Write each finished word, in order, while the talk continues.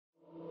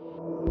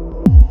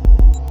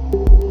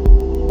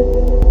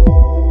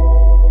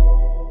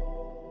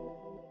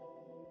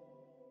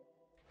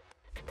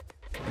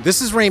This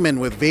is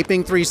Raymond with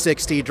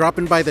Vaping360,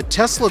 dropping by the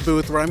Tesla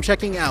booth where I'm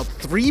checking out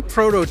 3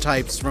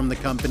 prototypes from the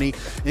company,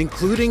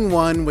 including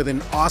one with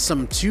an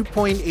awesome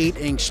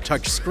 2.8-inch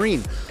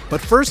touchscreen.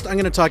 But first, I'm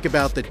going to talk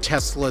about the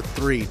Tesla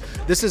 3.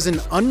 This is an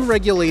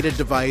unregulated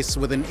device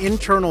with an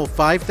internal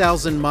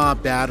 5,000 mAh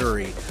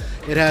battery.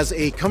 It has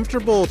a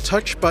comfortable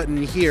touch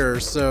button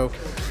here, so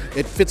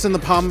it fits in the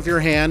palm of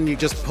your hand. You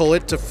just pull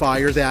it to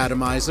fire the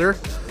atomizer.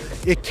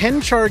 It can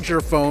charge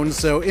your phone,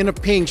 so in a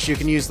pinch you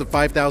can use the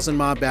 5,000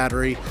 mAh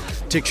battery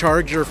to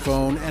charge your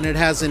phone, and it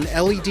has an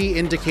LED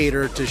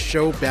indicator to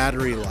show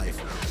battery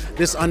life.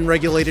 This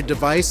unregulated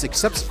device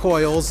accepts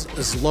coils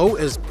as low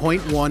as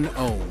 0.1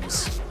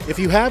 ohms. If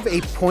you have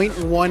a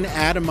 0.1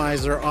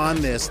 atomizer on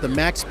this, the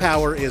max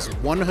power is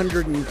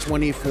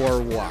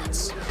 124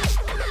 watts.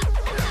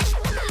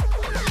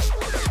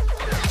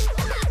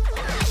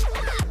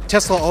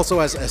 Tesla also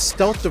has a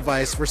stealth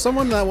device for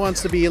someone that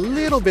wants to be a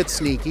little bit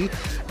sneaky.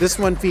 This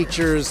one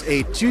features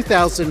a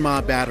 2,000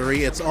 mAh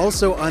battery. It's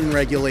also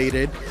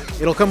unregulated.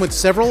 It'll come with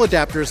several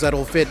adapters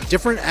that'll fit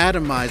different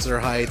atomizer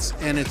heights,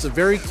 and it's a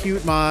very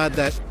cute mod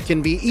that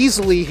can be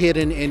easily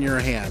hidden in your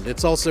hand.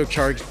 It's also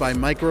charged by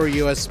micro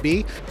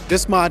USB.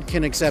 This mod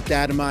can accept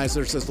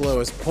atomizers as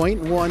low as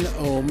 0.1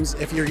 ohms.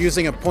 If you're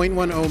using a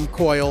 0.1 ohm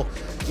coil,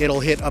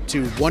 it'll hit up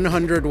to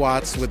 100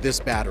 watts with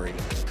this battery.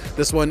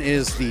 This one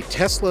is the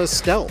Tesla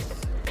Stealth.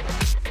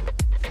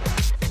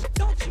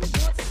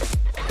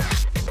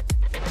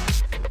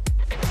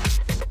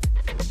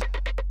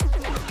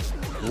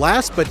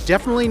 Last but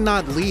definitely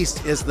not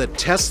least is the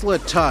Tesla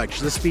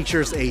Touch. This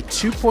features a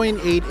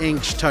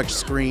 2.8-inch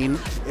touchscreen.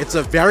 It's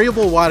a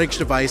variable wattage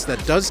device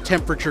that does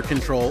temperature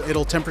control.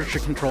 It'll temperature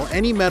control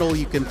any metal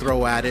you can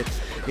throw at it.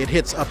 It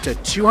hits up to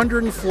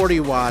 240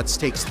 watts,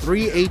 takes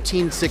 3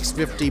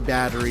 18650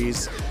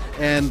 batteries,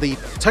 and the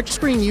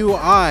touchscreen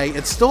UI,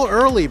 it's still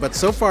early, but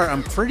so far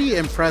I'm pretty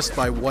impressed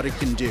by what it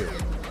can do.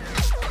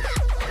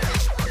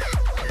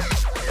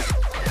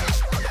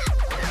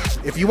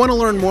 If you want to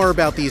learn more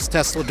about these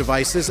Tesla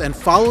devices and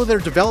follow their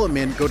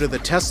development, go to the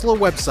Tesla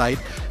website,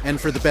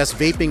 and for the best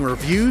vaping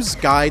reviews,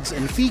 guides,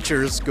 and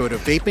features, go to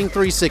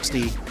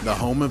Vaping360, the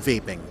home of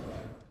vaping.